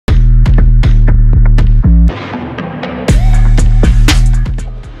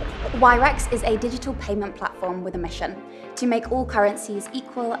Wirex is a digital payment platform with a mission to make all currencies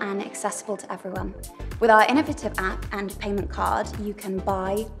equal and accessible to everyone. With our innovative app and payment card, you can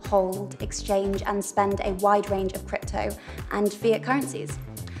buy, hold, exchange, and spend a wide range of crypto and fiat currencies.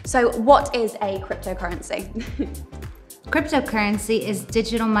 So what is a cryptocurrency? Cryptocurrency is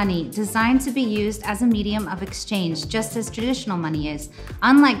digital money designed to be used as a medium of exchange, just as traditional money is.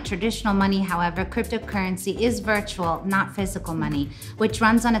 Unlike traditional money, however, cryptocurrency is virtual, not physical money, which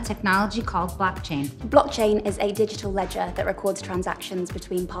runs on a technology called blockchain. Blockchain is a digital ledger that records transactions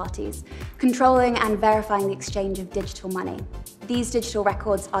between parties, controlling and verifying the exchange of digital money. These digital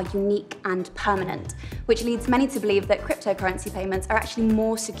records are unique and permanent, which leads many to believe that cryptocurrency payments are actually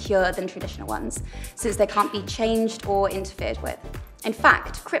more secure than traditional ones, since they can't be changed or interfered with. In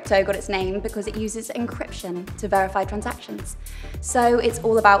fact, crypto got its name because it uses encryption to verify transactions. So it's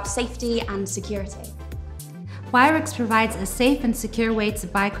all about safety and security. Wirex provides a safe and secure way to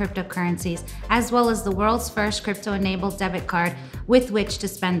buy cryptocurrencies, as well as the world's first crypto-enabled debit card with which to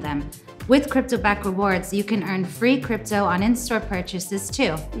spend them. With crypto-backed rewards, you can earn free crypto on in-store purchases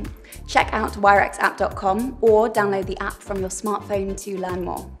too. Check out wirexapp.com or download the app from your smartphone to learn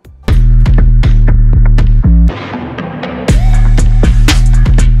more.